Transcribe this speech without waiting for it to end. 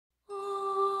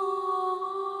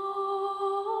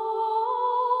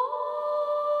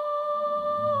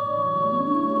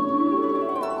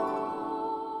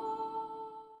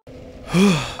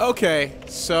Okay,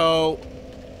 so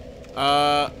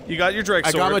you got your Drake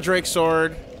sword. I got my Drake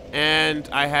sword, and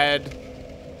I had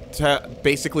to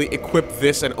basically equip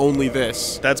this and only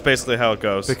this. That's basically how it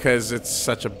goes. Because it's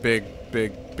such a big,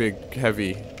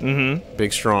 heavy,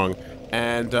 big, strong.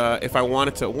 And if I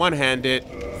wanted to one-hand it,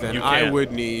 then I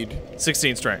would need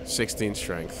 16 strength. 16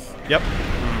 strength. Yep.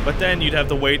 But then you'd have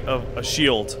the weight of a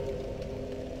shield.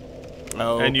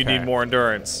 Okay. And you need more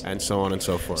endurance. And so on and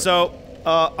so forth. So,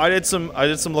 I did some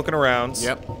looking around.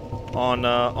 Yep.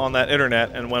 On that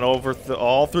internet and went over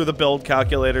all through the build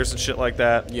calculators and shit like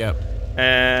that. Yep.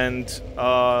 And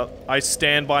I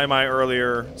stand by my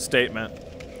earlier statement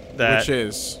that which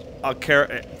is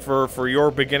for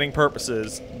your beginning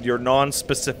purposes, your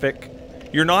non-specific,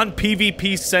 your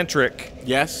non-PvP centric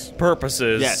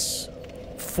purposes. Yes.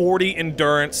 40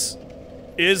 endurance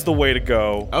is the way to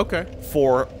go. Okay.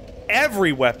 For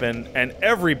every weapon and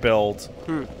every build.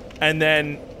 And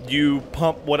then you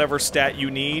pump whatever stat you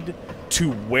need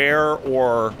to wear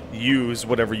or use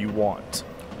whatever you want,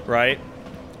 right?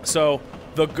 So,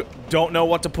 don't know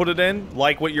what to put it in,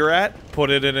 like what you're at,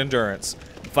 put it in endurance.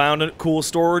 Found a cool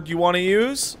stored you want to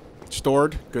use?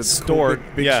 Stored? Good. Stored.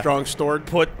 Big, yeah. strong stored.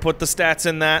 Put the stats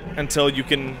in that until you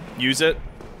can use it,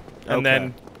 and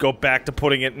then go back to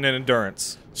putting it in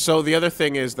endurance. So the other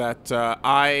thing is that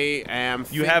I am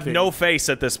You have no face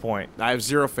at this point. I have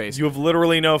zero face. You have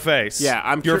literally no face.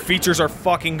 Yeah, Your features are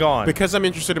fucking gone. Because I'm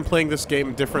interested in playing this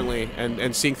game differently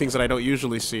and seeing things that I don't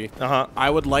usually see. I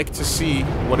would like to see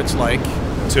what it's like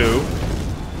to...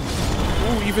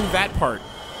 Ooh, even that part.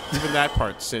 Even that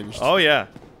part singed. Oh, yeah.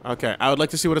 Okay, I would like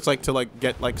to see what it's like to,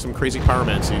 get, some crazy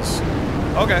pyromancies.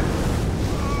 Okay.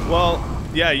 Well,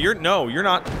 yeah, you're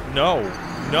not... No.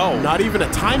 Not even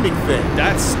a timing thing.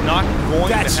 That's not going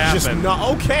to happen. That's just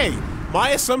not... Okay. My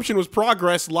assumption was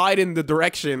progress lied in the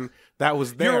direction that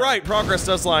was there. You're right. Progress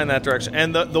does lie in that direction.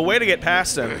 And the way to get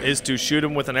past him is to shoot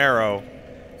him with an arrow,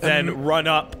 then run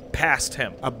up past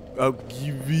him.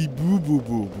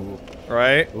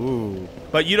 Right? Ooh.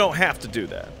 But you don't have to do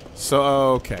that. So,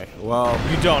 okay. Well...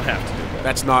 You don't have to do that.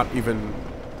 That's not even...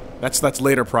 That's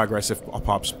later progress if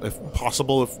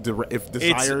possible, if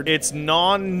desired. It's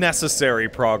non-necessary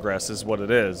progress is what it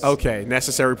is. Okay,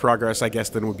 necessary progress I guess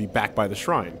then would be back by the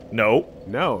shrine. No.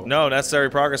 No. No,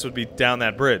 necessary progress would be down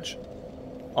that bridge.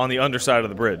 On the underside of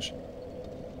the bridge.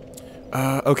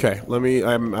 Okay, let me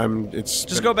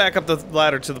Just go back up the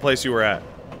ladder to the place you were at.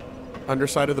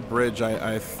 Underside of the bridge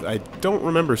I don't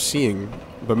remember seeing,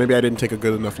 but maybe I didn't take a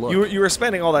good enough look. You were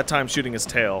spending all that time shooting his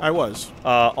tail. I was.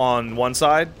 On one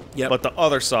side, but the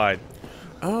other side.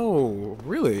 Oh,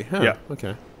 really? Huh. Yeah.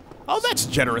 Okay. Oh, that's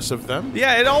generous of them.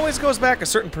 Yeah, it always goes back a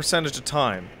certain percentage of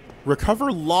time.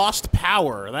 Recover lost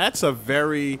power. That's a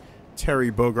very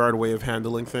Terry Bogard way of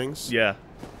handling things. Yeah.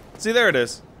 See, there it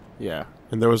is. Yeah.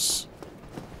 And there was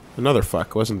another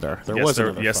fuck, wasn't there? There was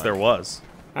another fuck. Yes, there was.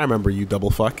 I remember you, double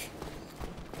fuck.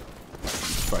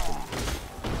 Fucking...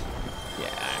 Yeah,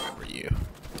 I remember you.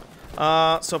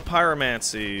 So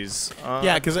pyromancies.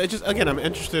 Yeah, because again, I'm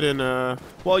interested in, well,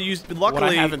 luckily, what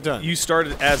I haven't done. You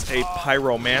started as a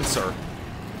pyromancer,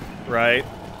 right?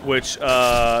 Which,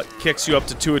 kicks you up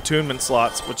to 2 attunement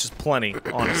slots, which is plenty,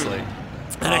 honestly.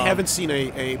 And I haven't seen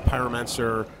a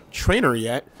pyromancer trainer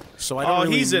yet, so I don't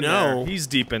really he's in know. there. He's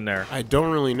deep in there. I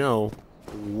don't really know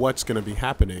what's going to be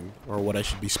happening, or what I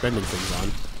should be spending things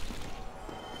on.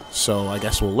 So I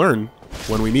guess we'll learn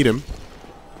when we meet him.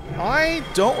 I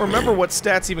don't remember what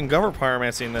stats even govern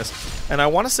pyromancy in this, and I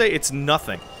want to say it's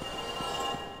nothing.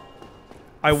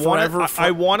 I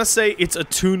want to say it's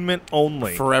attunement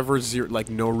only. Forever zero, like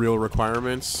no real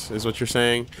requirements, is what you're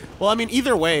saying? Well, I mean,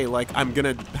 either way, like, I'm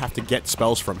gonna have to get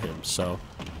spells from him, so...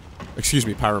 Excuse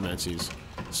me, pyromancies.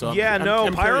 So yeah,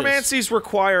 I'm pyromancies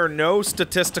require no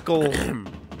statistical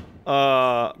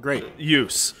great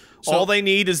use. So, all they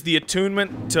need is the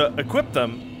attunement to equip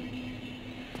them.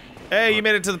 Hey, you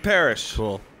made it to the parish.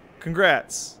 Cool.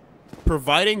 Congrats.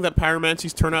 Providing that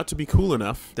pyromancies turn out to be cool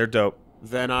enough. They're dope.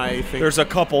 Then I think... There's a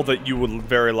couple that you would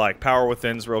very like. Power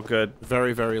Within's real good.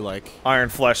 Very, very like. Iron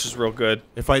Flesh is real good.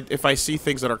 If I see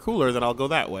things that are cooler, then I'll go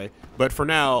that way. But for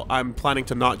now, I'm planning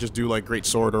to not just do, like, Great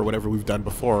Sword or whatever we've done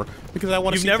before, because I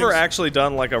want to see You've never actually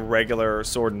done, like, a regular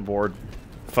sword and board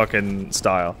fucking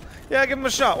style. Yeah, give him a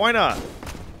shot. Why not?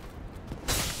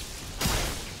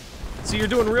 So you're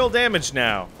doing real damage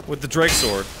now with the Drake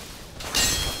Sword.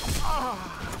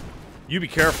 You be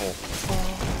careful.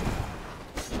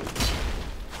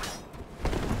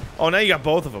 Oh, now you got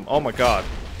both of them. Oh my god.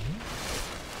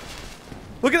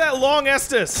 Look at that long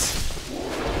Estus!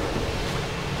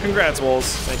 Congrats,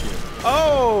 Wolves. Thank you.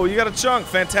 Oh, you got a chunk.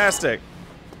 Fantastic.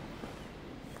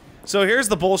 So here's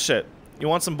the bullshit. You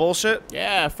want some bullshit?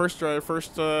 Yeah,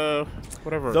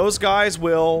 whatever. Those guys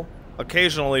will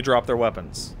occasionally drop their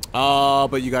weapons. Oh,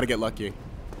 but you gotta get lucky.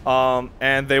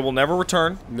 And they will never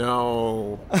return.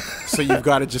 No. So you've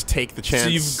got to just take the chance. So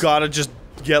you've got to just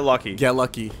get lucky. Get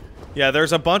lucky. Yeah,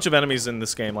 there's a bunch of enemies in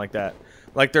this game like that.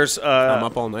 Like there's I'm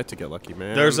up all night to get lucky,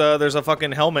 man. There's a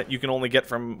fucking helmet you can only get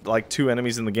from like 2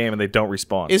 enemies in the game and they don't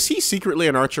respawn. Is he secretly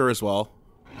an archer as well?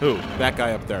 Who? That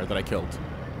guy up there that I killed.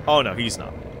 Oh no, he's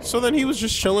not. So then he was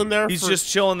just chilling there. He's just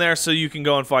chilling there so you can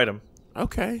go and fight him.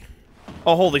 Okay.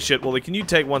 Oh holy shit, Wooly, can you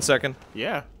take 1 second?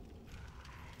 Yeah.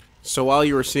 So while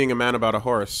you were seeing a man about a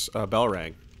horse, a bell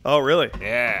rang. Oh really?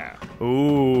 Yeah.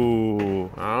 Ooh.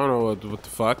 I don't know what the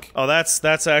fuck. Oh, that's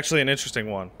actually an interesting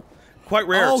one. Quite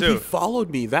rare oh, too. he followed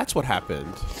me. That's what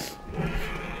happened.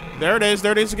 There it is.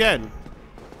 There it is again.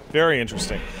 Very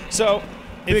interesting. So,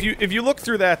 if you look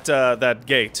through that that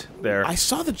gate there, I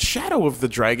saw the shadow of the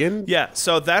dragon. yeah.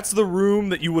 So that's the room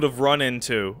that you would have run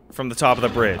into from the top of the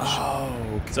bridge.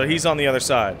 Oh. Okay. So he's on the other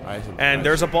side, and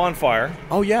there's a bonfire,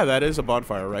 Oh yeah, that is a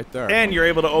bonfire right there. and you're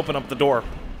able to open up the door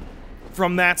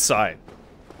from that side,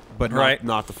 but right.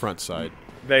 not the front side.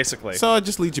 basically. So it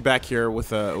just leads you back here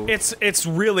with a. It's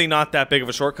really not that big of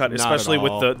a shortcut, Not especially at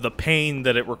with all. the pain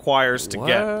that it requires to what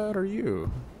get. are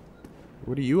you?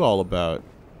 What are you all about?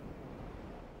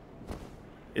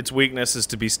 Its weakness is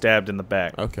to be stabbed in the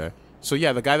back. Okay. So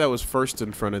yeah, the guy that was first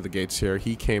in front of the gates here,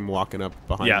 he came walking up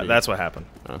behind me. Yeah, that's what happened.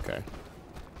 Okay.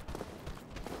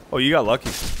 Oh, you got lucky.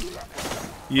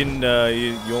 You didn't,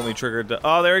 you only triggered.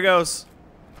 Oh, there he goes.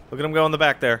 Look at him go in the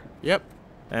back there. Yep.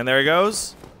 And there he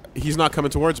goes. He's not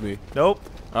coming towards me. Nope.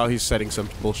 Oh, he's setting some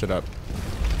bullshit up.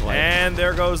 Like, And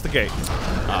there goes the gate.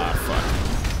 ah, fuck.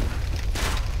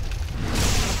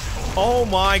 Oh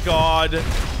my god.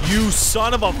 You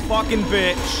son of a fucking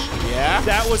bitch. Yeah?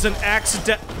 That was an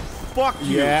accident. Fuck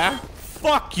you. Yeah?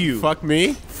 Fuck you. Fuck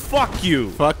me? Fuck you.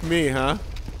 Fuck me, huh?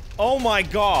 Oh my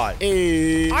god.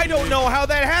 Hey. I don't know how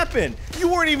that happened. You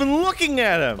weren't even looking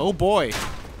at him. Oh boy.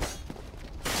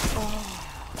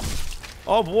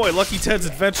 Oh boy, Lucky Ted's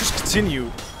adventures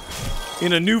continue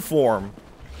in a new form.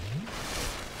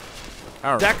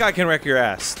 All right. That guy can wreck your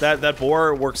ass. That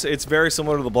boar works. It's very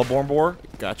similar to the Bloodborne boar.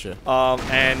 Gotcha.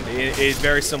 And it's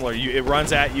very similar. It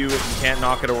runs at you. You can't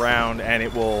knock it around, and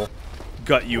it will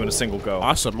gut you in a single go.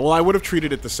 Awesome. Well, I would have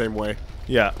treated it the same way.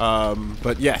 Yeah.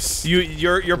 But yes.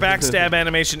 Your backstab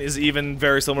animation is even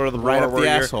very similar to the boar, Right up the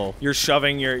where asshole. you're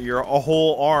shoving your a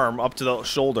whole arm up to the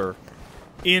shoulder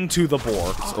into the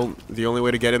boar. It's the only way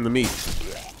to get in the meat.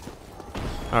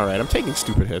 All right, I'm taking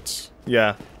stupid hits.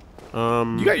 Yeah.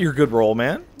 You got your good roll,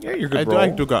 man. Yeah, your good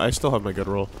roll. I still have my good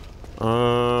roll.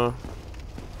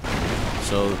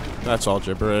 So that's all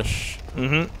gibberish.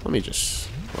 Mm-hmm. Let me just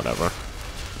whatever.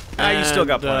 You still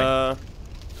got plenty.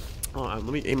 Let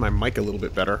me aim my mic a little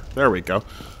bit better. There we go.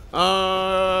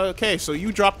 Okay, so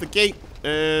you drop the gate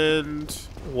and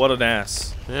What an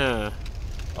ass. yeah.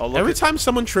 Oh, look Every at- time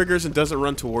someone triggers and doesn't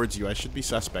run towards you, I should be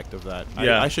suspect of that.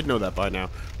 Yeah. I should know that by now.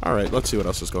 All right, let's see what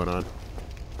else is going on.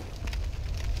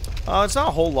 It's not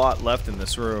a whole lot left in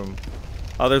this room,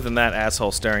 other than that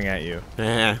asshole staring at you.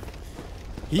 Eh.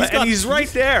 He's right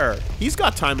there. He's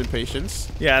got time and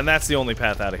patience. Yeah, and that's the only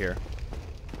path out of here.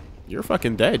 You're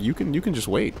fucking dead. You can just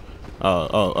wait.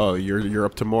 Oh, you're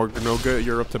up to more no good.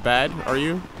 You're up to bad, are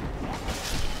you?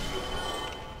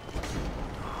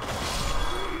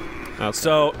 Okay.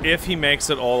 So if he makes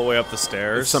it all the way up the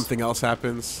stairs, If something else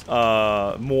happens.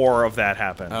 more of that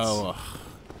happens. Oh, ugh.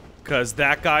 Because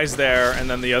that guy's there, and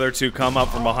then the other two come up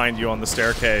from behind you on the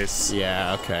staircase.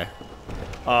 Yeah. Okay.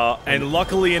 And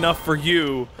luckily enough for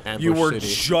you, Ambush you were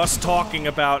City. just talking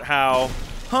about how,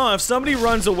 if somebody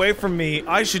runs away from me,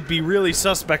 I should be really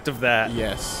suspect of that.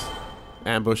 Yes.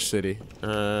 Ambush City.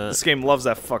 This game loves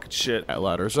that fucking shit. That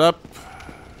ladder's up.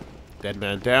 Dead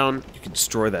man down. You can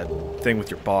destroy that thing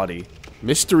with your body.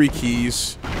 Mystery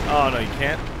keys. Oh, no, you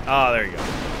can't? Oh, there you go.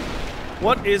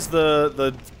 What is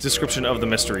the description of the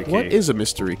mystery key? What is a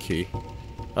mystery key?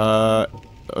 No.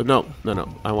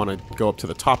 I want to go up to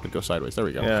the top and go sideways. There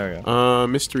we go. Yeah, there we go.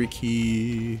 Mystery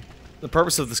key. The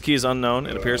purpose of this key is unknown.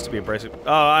 It appears to be a bracelet.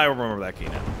 Oh, I remember that key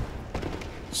now.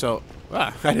 So, I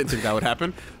didn't think that would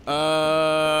happen.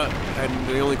 And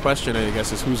the only question, I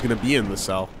guess, is who's going to be in the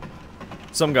cell?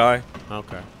 Some guy.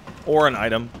 Okay. Or an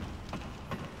item.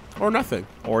 Or nothing.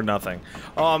 Or nothing.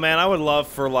 Oh, man, I would love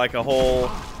for, like a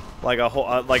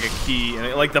key,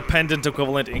 like the pendant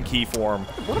equivalent in key form.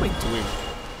 What am I doing?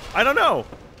 I don't know.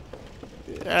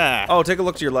 Yeah. Oh, take a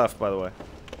look to your left, by the way.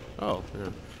 Oh, yeah.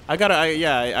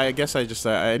 I guess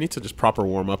I need to just proper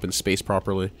warm up and space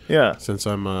properly. Yeah. Since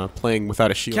I'm playing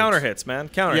without a shield. Counter hits, man.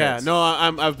 Counter Yeah, hits. no,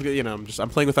 I'm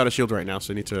playing without a shield right now,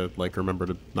 so I need to like remember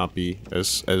to not be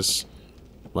as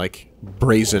like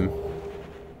brazen.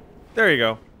 There you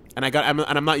go. And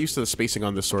I'm not used to the spacing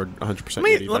on this sword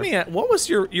 100% Let me ask, what was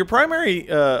your primary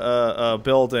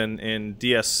build in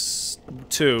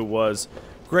DS2 was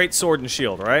great sword and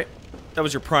shield, right? That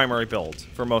was your primary build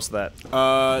for most of that.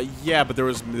 Yeah, but there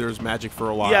was magic for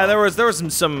a while. Yeah, there was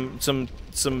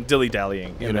some dilly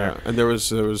dallying in there. And there was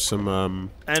some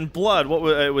And blood, what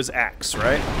was it was axe,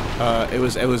 right? it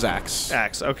was axe.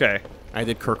 Axe, okay. I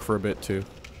did Kirk for a bit too.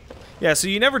 Yeah, so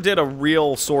you never did a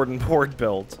real sword and board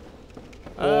build.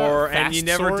 And you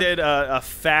never did a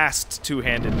fast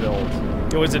two-handed build.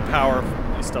 You always did power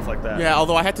stuff like that. Yeah,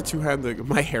 although I had to two-hand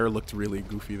my hair looked really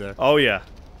goofy there. Oh yeah.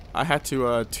 I had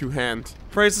to two-hand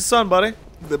Praise the sun, buddy.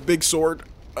 the big sword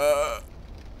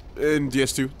in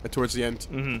DS2 towards the end.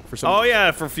 For some Oh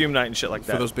yeah, for Fume Night and shit like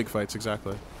that. for those big fights,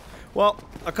 exactly. Well,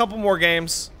 a couple more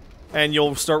games, and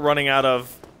you'll start running out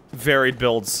of varied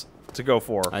builds to go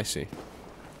for. I see.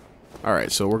 All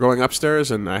right, so we're going upstairs,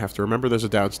 and I have to remember there's a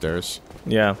downstairs.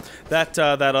 Yeah, that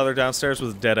other downstairs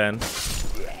was a dead end,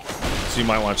 so you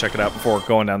might want to check it out before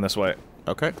going down this way.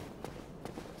 Okay.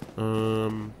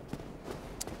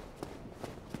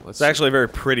 It's actually a very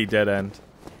pretty dead end.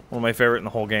 One of my favorite in the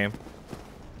whole game.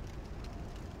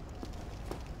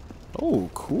 Oh,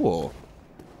 cool.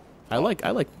 I like.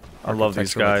 I love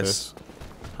these architecture like guys. this.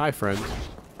 Hi, friend.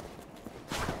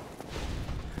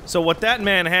 So what that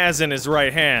man has in his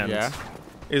right hand Yeah.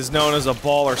 is known as a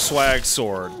ball or swag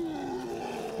sword.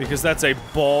 Because that's a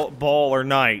baller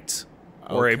knight.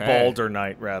 Or a Okay. balder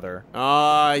knight, rather.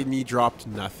 I knee dropped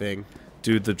nothing.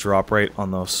 Dude, the drop rate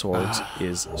on those swords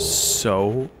is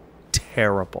so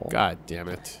terrible. God damn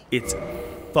it. It's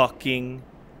fucking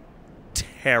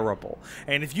terrible.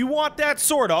 And if you want that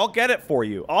sword, I'll get it for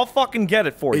you. I'll fucking get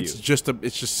it for It's you. just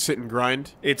sit and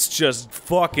grind. It's just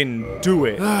fucking do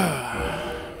it.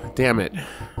 Damn it.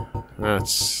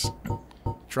 That's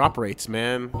drop rates,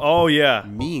 man. Oh yeah.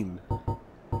 Mean.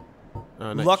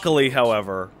 Nice. Luckily,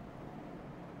 however,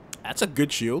 That's a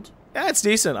good shield. yeah, it's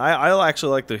decent. I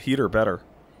actually like the heater better.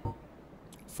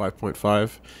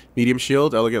 5.5. Medium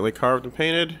shield, elegantly carved and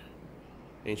painted.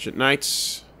 Ancient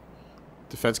Knights.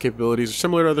 Defense capabilities are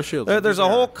similar to other shields. There's a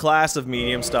whole class of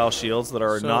medium style shields that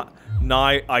are So- not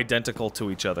nigh identical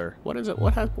to each other. What is it?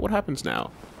 What happens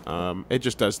now? It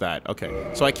just does that.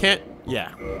 Okay. So I can't... Yeah.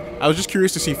 I was just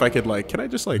curious to see if I could, like... Can I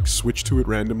just, like, switch to it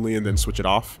randomly and then switch it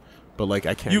off? But, like,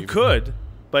 I can't You even- could,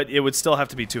 but it would still have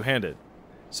to be two-handed.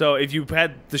 So if you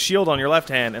had the shield on your left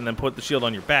hand and then put the shield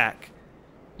on your back,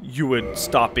 you would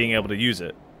stop being able to use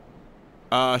it.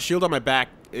 Shield on my back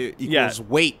equals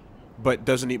weight, but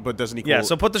doesn't equal... Yeah,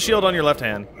 so put the shield on your left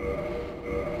hand.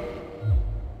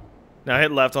 Now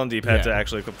hit left on D-pad Yeah. to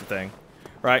actually equip the thing.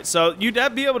 Right, so you'd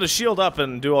be able to shield up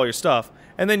and do all your stuff,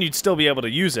 and then you'd still be able to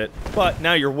use it, but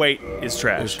now your weight is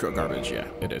trash. It's garbage, yeah.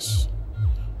 It is.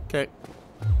 Okay.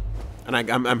 And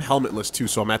I'm helmetless, too,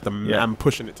 so I'm at the... Yeah. I'm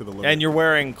pushing it to the limit. And you're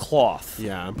wearing cloth.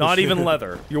 Yeah, I'm Not pushing- even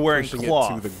leather. You're wearing pushing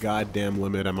cloth. it to the goddamn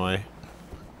limit, am I?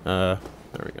 There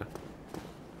we go.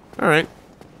 Alright.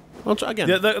 Well, again.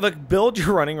 The build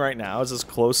you're running right now is as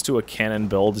close to a canon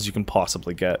build as you can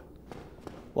possibly get.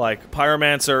 Like,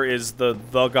 Pyromancer is the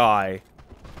guy.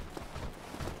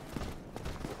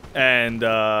 And,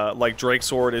 like, Drake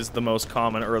Sword is the most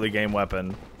common early game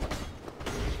weapon.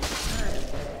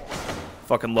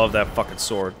 Fucking love that fucking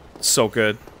sword. It's so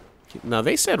good. Now,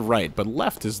 they said right, but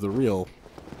left is the real...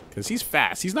 Because he's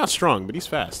fast. He's not strong, but he's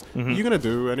fast. You gonna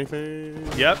do anything?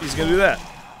 Yep, he's gonna do that.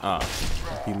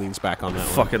 He leans back on that one.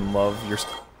 Fucking love your...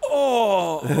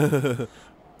 Oh!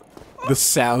 The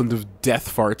sound of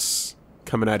death farts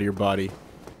coming out of your body.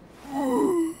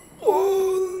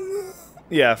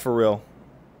 Yeah, for real.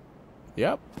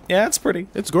 Yep. Yeah, it's pretty.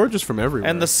 It's gorgeous from everywhere.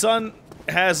 And the sun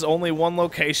has only one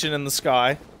location in the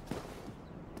sky.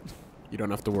 You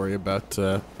don't have to worry about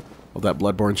all that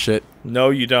bloodborne shit. No,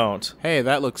 you don't. Hey,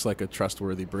 that looks like a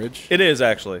trustworthy bridge. It is,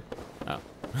 actually. Oh.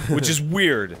 Which is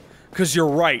weird. Because you're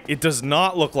right, it does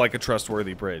not look like a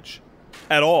trustworthy bridge.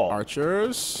 At all.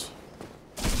 Archers?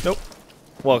 Nope.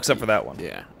 Well, except for that one.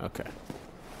 Yeah, okay.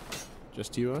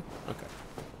 Just you? Okay.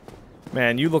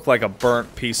 Man, you look like a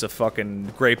burnt piece of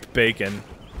fucking grape bacon.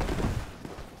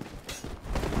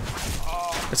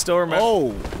 I still remember.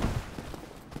 Oh!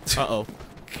 Uh-oh.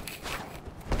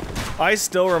 I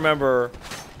still remember.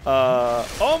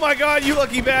 Oh my god, you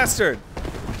lucky bastard!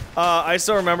 I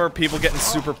still remember people getting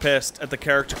super pissed at the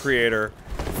character creator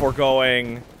for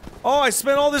going, oh, I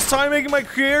spent all this time making my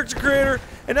character creator,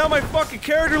 and now my fucking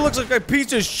character looks like a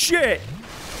piece of shit.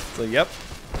 So, yep.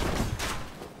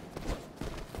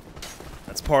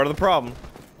 That's part of the problem.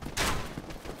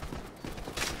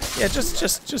 Yeah,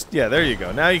 yeah, there you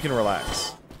go. Now you can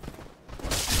relax.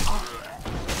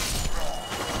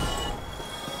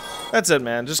 That's it,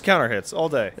 man. Just counter hits all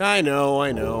day. I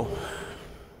know.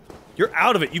 You're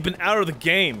out of it. You've been out of the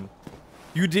game.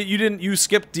 You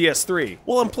skipped DS3.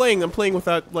 Well, I'm playing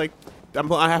without, like,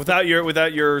 without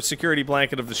your security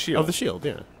blanket of the shield. Of the shield,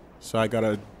 yeah. So I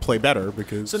gotta play better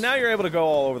because... So now you're able to go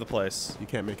all over the place. You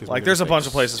can't make as like, many there's a bunch mistakes.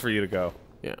 of places for you to go.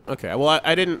 Yeah, okay. Well,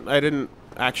 I didn't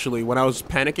actually, when I was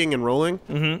panicking and rolling,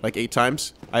 like 8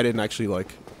 times, I didn't actually,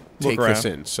 like, take this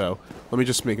in. So let me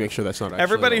just make sure that's not actually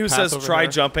Everybody who a path says over try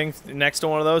there. jumping next to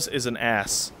one of those is an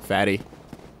ass. Fatty.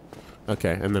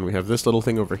 Okay, and then we have this little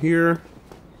thing over here.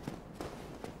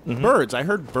 Birds. I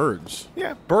heard birds.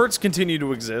 Yeah, birds continue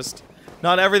to exist.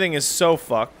 Not everything is so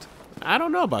fucked. I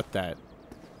don't know about that.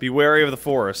 Be wary of the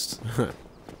forest.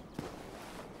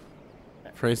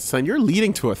 Son, you're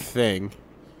leading to a thing.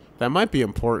 That might be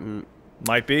important.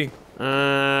 Might be.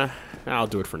 I'll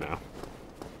do it for now.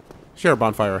 Share a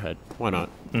bonfire ahead. Why not?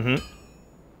 Mm-hmm.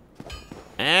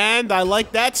 And I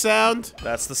like that sound.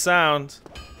 That's the sound.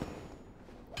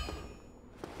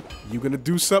 You gonna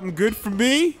do something good for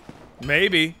me?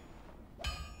 Maybe.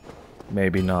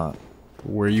 Maybe not.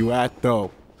 Where you at,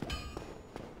 though?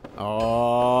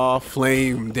 Oh,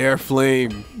 flame. Dare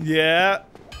flame. Yeah.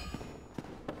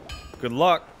 Good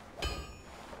luck.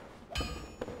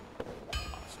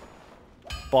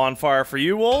 Bonfire for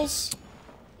you, Wolves.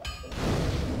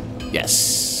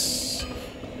 Yes.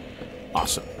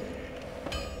 Awesome.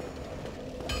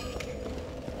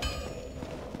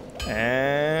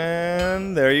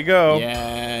 And there you go.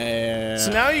 Yeah.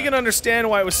 So now you can understand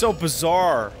why it was so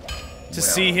bizarre to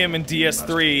see him in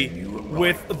DS3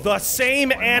 with the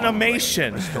same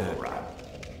animation. If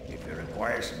you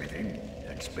require something,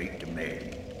 then speak to me.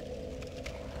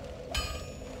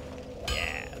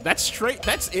 That's straight.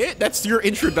 That's it? That's your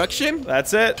introduction?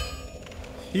 That's it.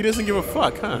 He doesn't give a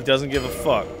fuck, huh? He doesn't give a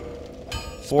fuck.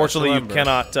 Fortunately, you Ember.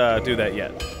 cannot do that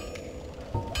yet.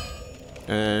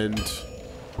 And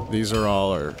these are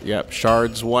all yep,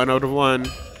 shards 1 out of 1.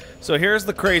 So here's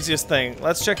the craziest thing.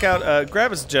 Let's check out, grab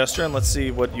his gesture and let's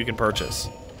see what you can purchase.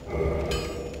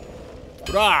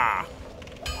 Hoorah!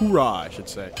 Hoorah, I should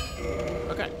say.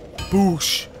 Okay.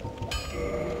 Boosh.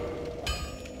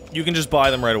 You can just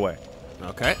buy them right away.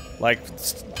 Okay. Like,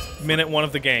 minute 1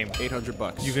 of the game.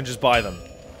 $800. You can just buy them.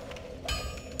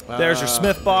 There's your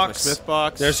Smith box. Smith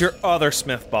box. There's your other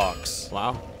Smith box.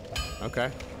 Wow. Okay.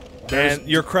 And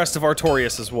your Crest of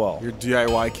Artorias as well. Your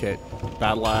DIY kit.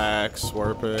 Battle axe,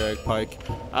 sword pick, pike.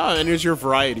 Oh, and here's your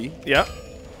variety. Yep.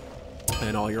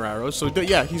 And all your arrows. So,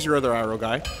 yeah, he's your other arrow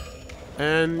guy.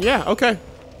 And, yeah, okay.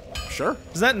 Sure.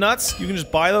 Isn't that nuts? You can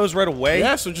just buy those right away?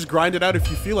 Yeah, so just grind it out if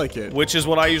you feel like it. Which is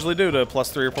what I usually do to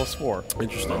 +3 or +4.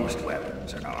 Interesting. Most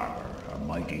weapons and armor are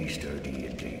mighty sturdy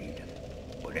indeed,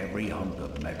 but every hunk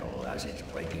of metal has its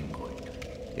breaking point.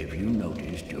 If you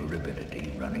notice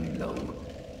durability running low,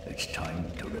 it's time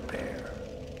to repair.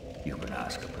 You can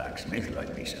ask a blacksmith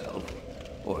like myself,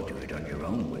 or do it on your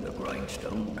own with a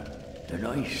grindstone. The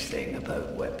nice thing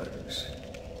about weapons,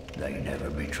 they never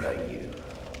betray you,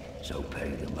 so pay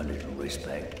them a little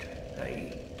respect,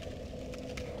 eh?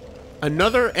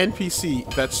 Another NPC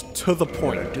that's to the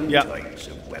point. Two Yeah. types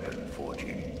of weapon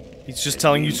forging. He's just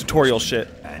telling you tutorial shit.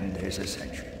 And there's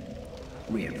ascension.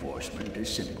 Reinforcement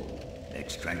is simple. It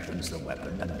strengthens the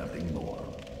weapon and nothing more.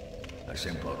 A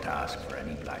simple task for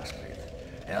any blacksmith.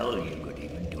 Hell, you could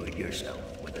even do it yourself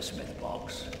with a smith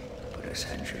box. But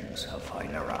ascension's a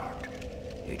finer art.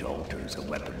 It alters a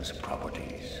weapon's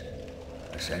properties.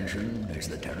 Ascension is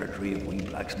the territory of we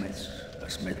blacksmiths. A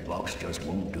smith box just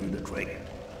won't do the trick.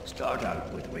 Start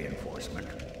out with reinforcement.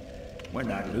 When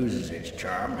that loses its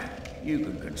charm, you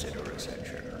can consider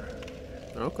ascension.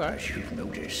 Okay. As you've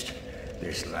noticed,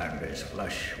 this land is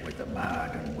flush with the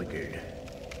mad and wicked.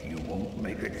 You won't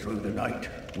make it through the night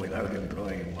without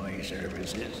employing my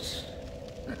services.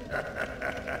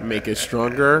 Make it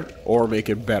stronger or make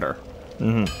it better.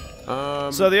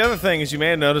 So the other thing is you may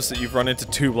have noticed that you've run into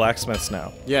 2 blacksmiths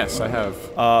now. Yes, I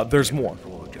have. There's more.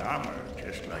 Forge armor,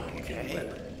 just like you do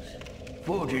weapons.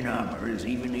 Forging armor is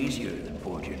even easier than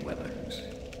forging weapons.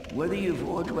 Whether you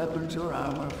forge weapons or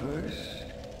armor first,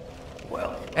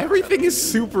 well... Everything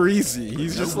is super easy.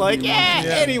 He's just like, yeah,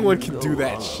 anyone can do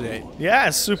that shit. Yeah,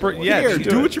 it's super. Yeah, Here, just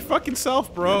do it. it your fucking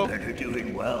self, bro. Better do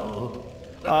it well.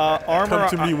 Armor. Come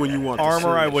to me when you want to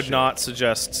Armor, I service would shit. not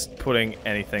suggest putting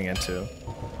anything into.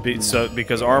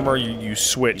 Because armor, you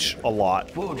switch a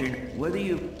lot. Forging, whether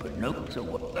you put notes or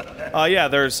what. Yeah,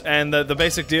 the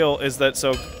basic deal is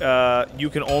that you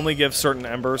can only give certain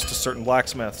embers to certain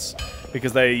blacksmiths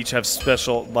because they each have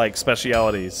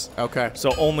specialities. Okay.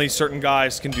 So only certain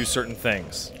guys can do certain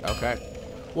things. Okay.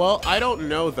 Well, I don't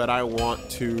know that I want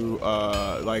to,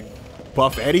 like,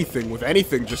 buff anything with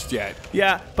anything just yet.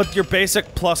 Yeah, but your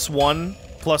basic +1,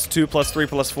 +2, +3,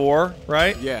 +4,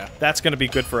 right? Yeah. That's gonna be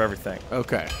good for everything.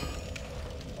 Okay.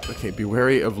 Okay, be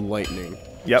wary of lightning.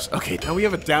 Yep. Okay, now we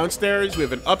have a downstairs, we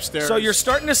have an upstairs. So you're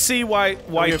starting to see why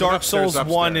we have an Dark Souls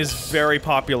upstairs, 1 is upstairs. very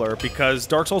popular, because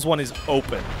Dark Souls 1 is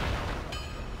open.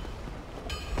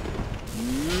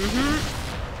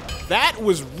 That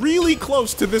was really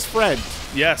close to this friend.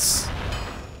 Yes.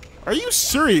 Are you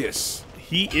serious?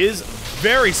 He is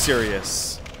very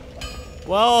serious.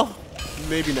 Well,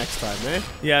 maybe next time, eh?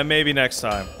 Yeah, maybe next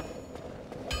time.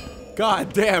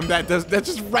 God damn, that's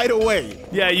just right away.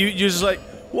 Yeah, you just like,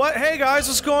 what? Hey guys,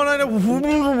 what's going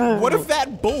on? What if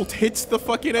that bolt hits the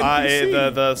fucking NPC?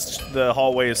 The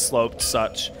hallway is sloped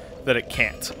such that it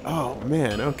can't. Oh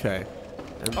man, okay.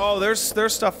 Oh, there's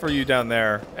stuff for you down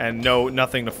there, and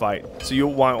nothing to fight. So you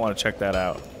might want to check that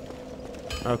out.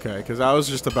 Okay, because I was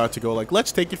just about to go like,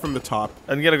 let's take it from the top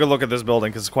And get a good look at this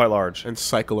building because it's quite large. and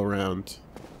cycle around.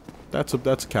 That's a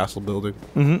castle building.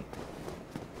 Mm-hmm.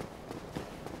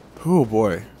 Oh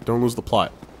boy, don't lose the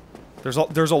plot. There's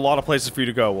a lot of places for you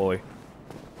to go, Wooly.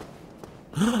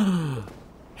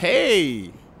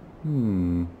 Hey.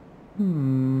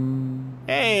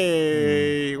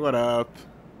 Hey, what up?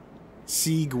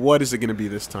 Sieg, what is it gonna be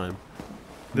this time?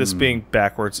 This being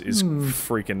backwards is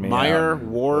freaking me Meyer, out.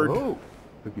 Ward. Oh,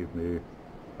 forgive me.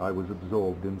 I was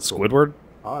absorbed in thought. Squidward?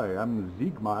 I am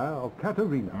Siegmeyer of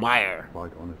Katarina. Meyer.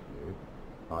 Quite honestly,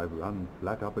 I've run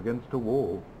flat up against a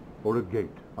wall. Or a gate,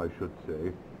 I should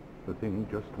say. The thing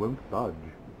just won't budge.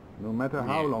 No matter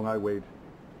how long I wait.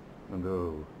 And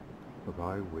oh, have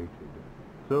I waited.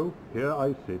 So, here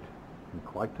I sit, in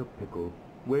quite a pickle,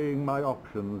 weighing my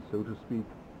options, so to speak.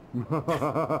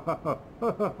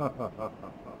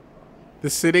 The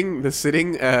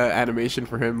sitting animation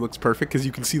for him looks perfect because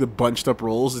you can see the bunched up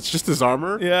rolls. It's just his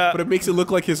armor, Yeah. but it makes it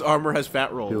look like his armor has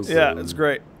fat rolls. Yeah, it's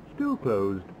great. Still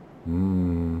closed.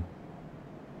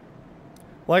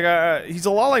 Like, he's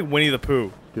a lot like Winnie the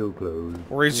Pooh, Still closed.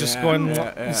 where he's just Yeah, going,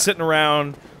 yeah. he's sitting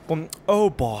around, going, oh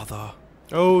bother.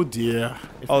 Oh dear!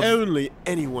 If Oh, only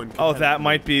anyone. Could Oh, have that it.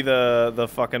 might be the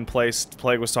fucking place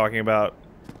Plague was talking about,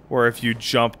 where if you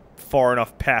jump far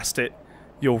enough past it,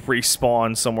 you'll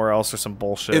respawn somewhere else or some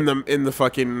bullshit. in the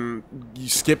fucking. You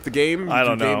skip the game. I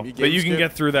don't know, game but you can skip?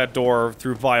 get through that door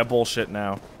via bullshit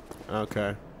now.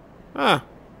 Okay. Ah,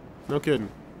 no kidding.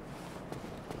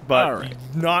 But Alright.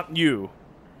 not you.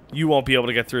 You won't be able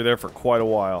to get through there for quite a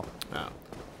while. Oh.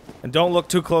 And don't look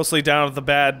too closely down at the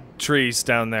bad trees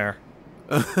down there.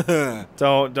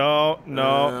 Don't,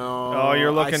 no. Oh,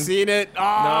 you're looking. I seen it.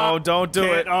 Oh, No, don't do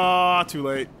it. Oh, too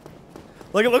late.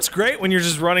 Like, it looks great when you're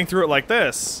just running through it like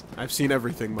this. I've seen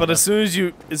everything. But as soon as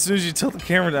you tilt the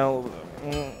camera down a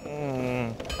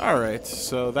little bit. All right,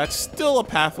 so that's still a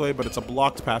pathway, but it's a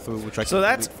blocked pathway, which I can So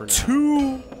that's delete for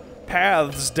now. 2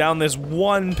 paths down this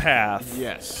one path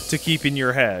Yes. to keep in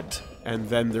your head. And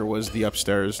then there was the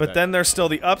upstairs. But then there's still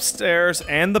the upstairs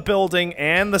and the building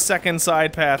and the second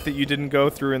side path that you didn't go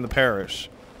through in the parish.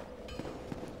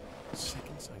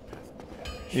 second side path.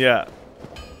 Yeah.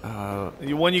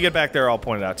 When you get back there, I'll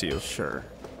point it out to you. Sure.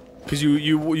 Because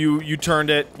you turned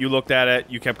it, you looked at it,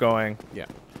 you kept going. Yeah.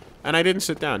 And I didn't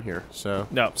sit down here, so.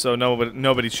 No, so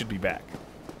nobody should be back.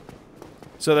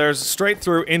 So there's straight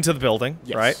through into the building,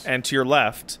 Yes. right? And to your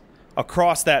left,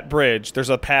 across that bridge, there's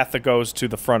a path that goes to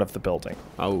the front of the building.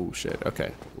 Oh shit.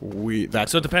 Okay.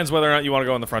 That's So it depends whether or not you want to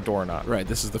go in the front door or not. right.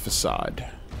 This is the facade.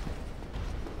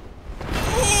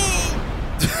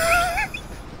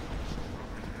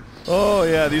 Oh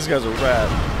yeah, these guys are rad.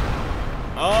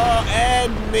 Oh,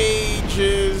 and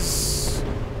mages.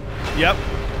 Yep,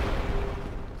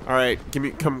 All right,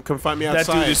 come find me that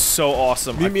outside. dude is so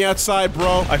awesome. Meet me outside,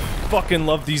 bro. I fucking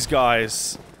love these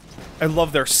guys. I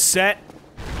love their set.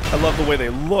 I love the way they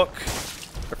look.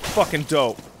 They're fucking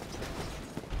dope.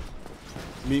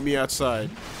 Meet me outside.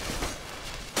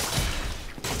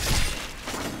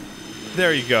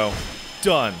 There you go.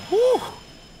 Done.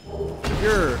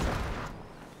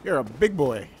 You're a big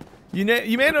boy. You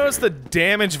may notice the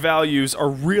damage values are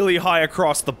really high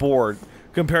across the board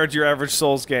compared to your average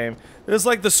Souls game. It's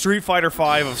like the Street Fighter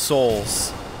V of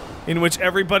Souls, in which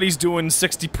everybody's doing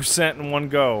 60% in one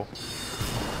go.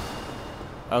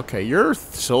 Okay, your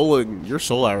soul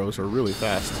arrows are really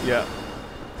fast. Yeah.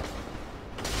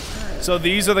 So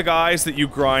these are the guys that you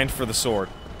grind for the sword.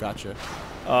 Gotcha.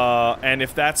 And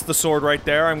if that's the sword right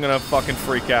there, I'm gonna fucking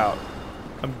freak out.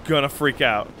 I'm gonna freak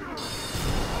out.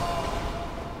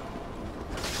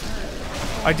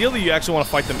 Ideally, you actually want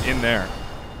to fight them in there.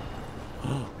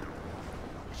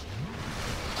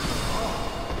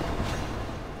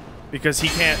 Because he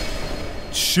can't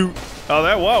shoot. Oh,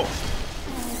 that. Whoa.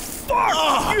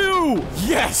 Fuck you!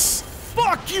 Yes!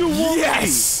 Fuck you, Wooly!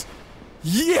 Yes!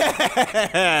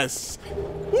 Yes!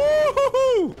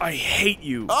 Woohoo! I hate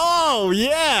you. Oh,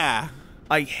 yeah!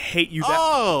 I hate you.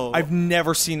 Oh! I've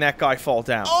never seen that guy fall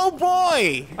down. Oh,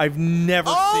 boy! I've never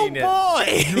seen it. Oh,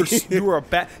 boy! You're a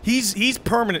bad. He's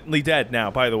permanently dead now.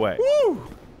 By the way, Woo!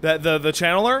 the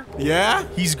channeler, Yeah?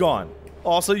 he's gone.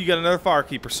 Also, you got another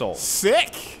Firekeeper soul.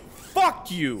 Sick!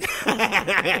 Fuck you.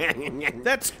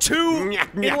 That's two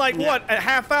in like what, a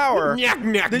half hour?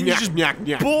 Then you just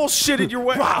bullshitted your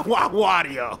way.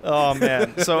 Wario. Oh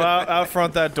man. So out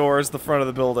front that door is the front of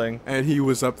the building. And he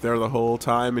was up there the whole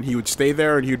time, and he would stay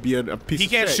there, and he would be a piece He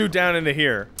of can't shit. shoot down into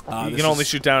here. You this can only is-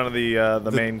 shoot down into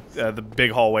the main, the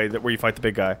big hallway where you fight the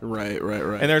big guy. Right.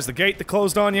 And there's the gate that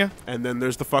closed on you. And then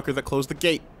there's the fucker that closed the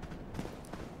gate.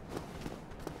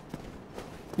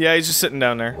 Yeah, he's just sitting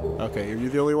down there. Okay, are you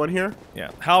the only one here?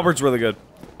 Yeah, halberd's really good,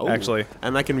 Oh. actually.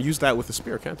 And I can use that with a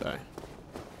spear, can't I?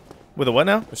 With a what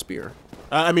now? A spear.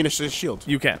 I mean, a shield.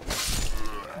 You can.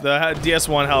 The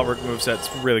DS1 halberd moveset's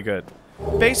really good.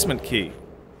 Basement key.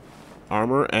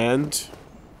 Armor and...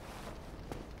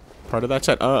 part of that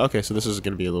set. Okay, so this is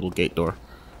going to be a little gate door.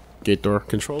 Gate door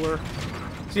controller.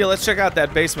 So yeah, let's check out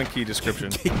that basement key description.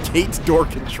 Gate door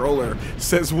controller,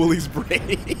 says Wooly's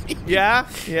brain. Yeah?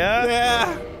 Yeah?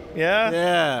 Yeah. Yeah?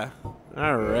 Yeah.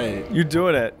 Alright. You're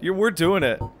doing it. We're doing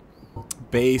it.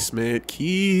 Basement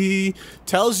key.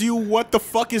 Tells you what the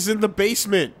fuck is in the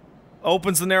basement.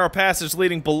 Opens the narrow passage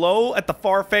leading below at the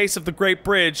far face of the Great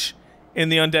Bridge in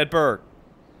the Undead Burg.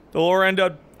 The lower end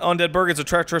of Undead Burg is a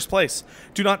treacherous place.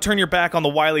 Do not turn your back on the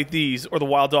wily thieves or the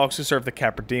wild dogs who serve the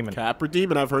Capra Demon. Capra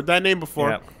Demon, I've heard that name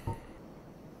before.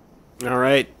 Yeah.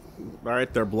 Alright.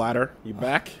 Alright there, bladder. You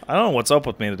back? I don't know what's up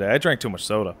with me today. I drank too much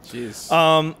soda.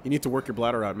 Jeez. You need to work your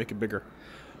bladder out, make it bigger.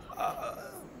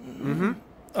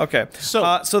 Okay.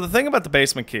 So the thing about the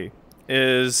basement key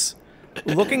is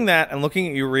looking at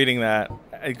you reading that,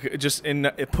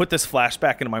 it put this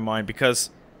flashback into my mind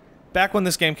because back when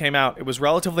this game came out, it was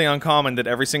relatively uncommon that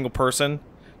every single person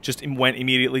just went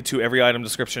immediately to every item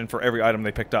description for every item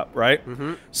they picked up, right?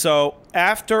 Mm-hmm. So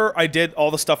after I did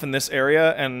all the stuff in this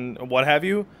area and what have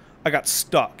you, I got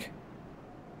stuck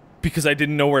because I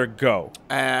didn't know where to go.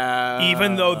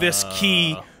 Even though this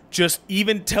key just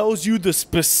even tells you the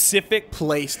specific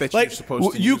place that you're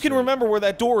supposed to you use can it. remember where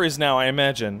that door is now, I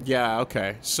imagine. Yeah,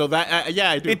 okay. So that,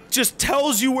 yeah, I do. It just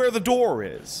tells you where the door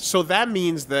is. So that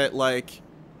means that, like,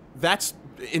 that's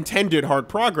intended hard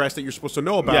progress that you're supposed to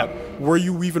know about. Yeah. Were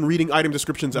you even reading item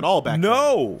descriptions at all back then?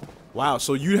 No. Wow,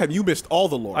 so you missed all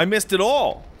the lore. I missed it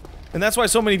all. And that's why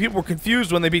so many people were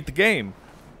confused when they beat the game.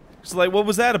 It's like, what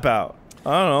was that about?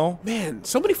 I don't know. Man,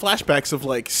 so many flashbacks of,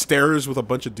 like, stairs with a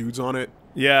bunch of dudes on it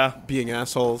Yeah. being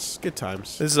assholes. Good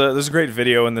times. There's a great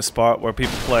video in this spot where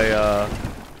people play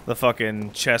the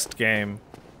fucking chest game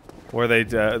where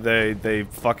they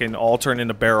fucking all turn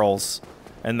into barrels.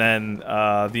 And then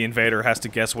the invader has to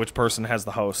guess which person has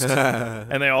the host.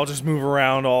 And they all just move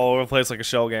around all over the place like a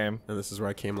shell game. And this is where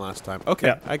I came last time. Okay,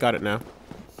 Yeah. I got it now.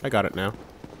 I got it now.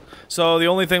 So the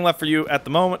only thing left for you at the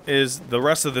moment is the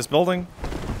rest of this building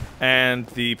and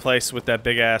the place with that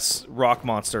big-ass rock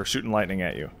monster shooting lightning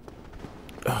at you.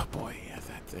 Oh, boy, yeah,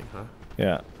 that thing, huh?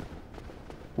 Yeah.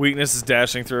 Weakness is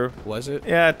dashing through. Was it?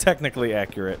 Yeah, technically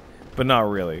accurate, but not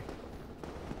really.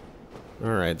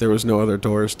 Alright, there was no other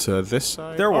doors to this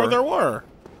side? There were. Oh, there were!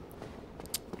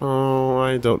 Oh,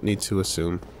 I don't need to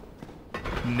assume.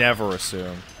 Never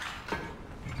assume.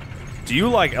 Do you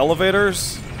like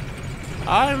elevators?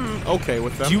 I'm okay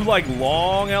with them. Do you like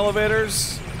long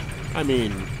elevators? I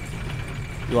mean,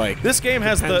 like... This game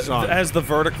has Depends on- the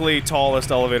vertically tallest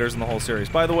elevators in the whole series.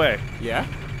 By the way, Yeah?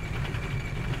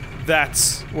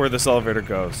 that's where this elevator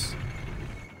goes.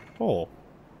 Oh.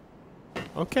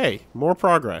 Okay, more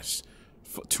progress.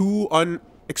 2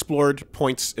 unexplored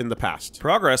points in the past.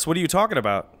 Progress? What are you talking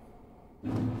about?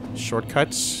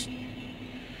 Shortcuts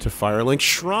to Firelink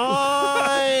Shrine!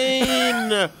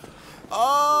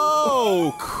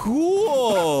 Oh,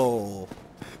 cool!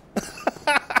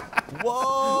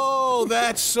 Whoa,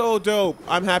 that's so dope.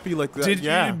 I'm happy like that.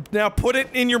 Yeah. Now put it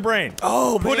in your brain.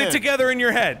 Oh, Put man. it together in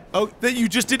your head. Oh. That you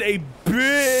just did a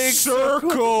big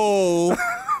Circle!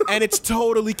 And it's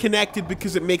totally connected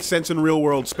because it makes sense in real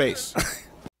world space.